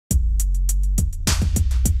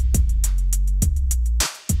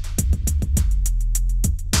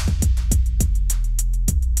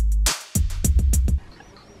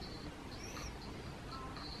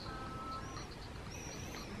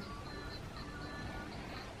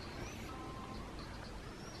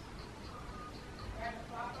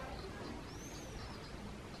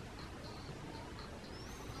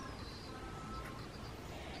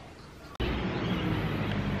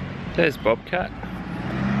There's Bobcat.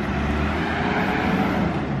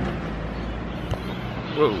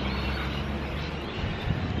 Whoa.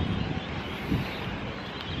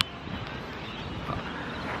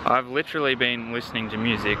 I've literally been listening to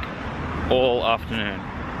music all afternoon.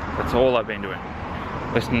 That's all I've been doing.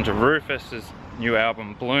 Listening to Rufus's new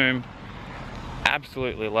album, Bloom.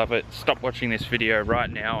 Absolutely love it. Stop watching this video right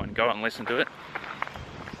now and go and listen to it.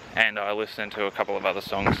 And I listened to a couple of other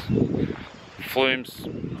songs. Flume's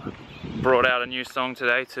brought out a new song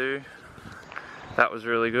today too. That was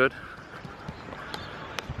really good.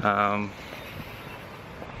 Yeah,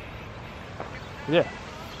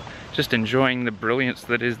 just enjoying the brilliance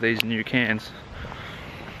that is these new cans.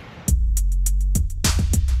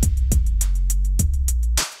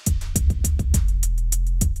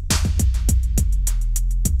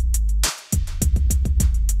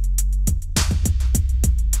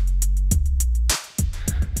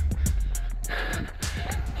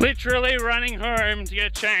 Literally running home to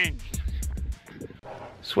get changed.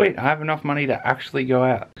 Sweet, I have enough money to actually go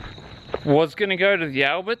out. Was gonna go to the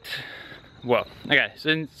Albert. Well, okay,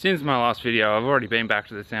 so since my last video, I've already been back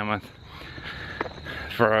to the Tamworth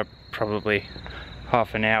for probably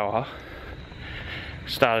half an hour.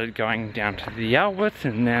 Started going down to the Albert,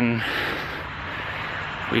 and then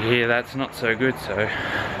we hear that's not so good, so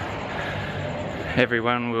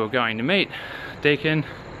everyone we were going to meet, Deacon,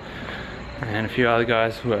 and a few other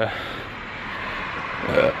guys were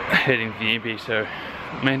heading to the Impi, so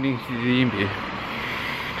I'm heading to the Impi.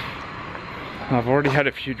 I've already had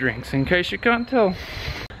a few drinks, in case you can't tell.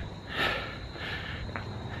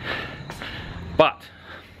 But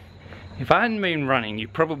if I hadn't been running, you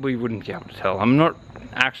probably wouldn't be able to tell. I'm not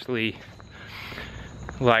actually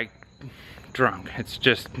like drunk. It's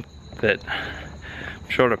just that I'm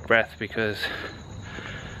short of breath because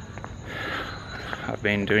I've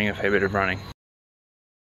been doing a fair bit of running.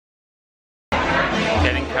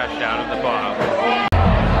 Getting cash out of the bar.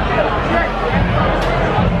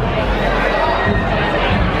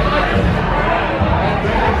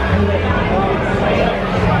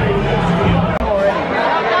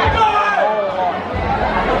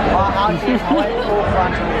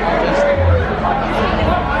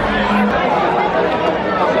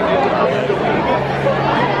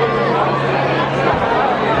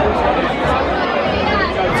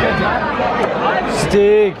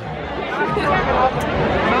 Stig!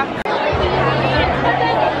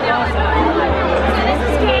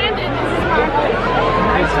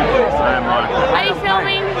 Are you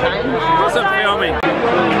filming? What's up, filming?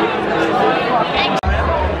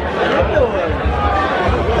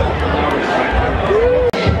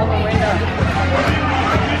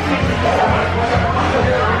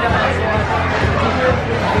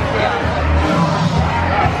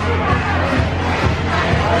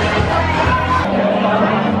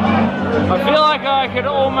 I feel like I could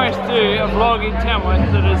almost do a vlog in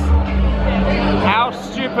Tamworth that is how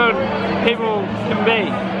stupid people can be.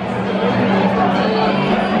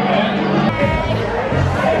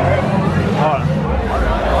 Hold on.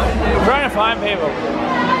 I'm trying to find people.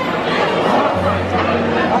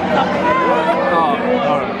 Oh,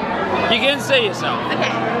 hold on. You can see yourself.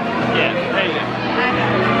 Okay. Yeah, there you go.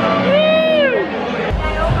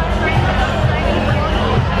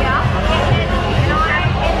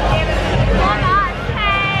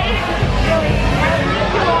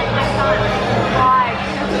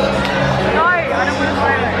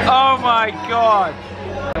 Oh my god!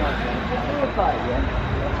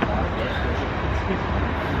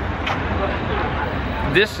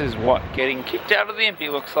 This is what getting kicked out of the Impi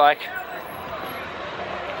looks like.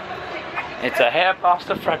 It's a hair past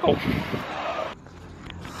a freckle.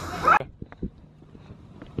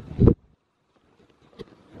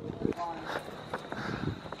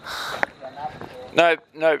 No,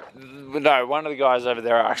 one of the guys over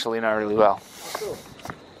there I actually know really well.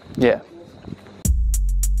 Yeah.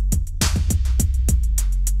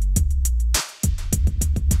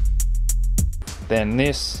 Then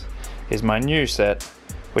this is my new set,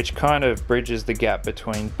 which kind of bridges the gap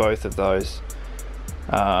between both of those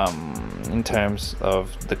in terms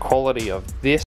of the quality of this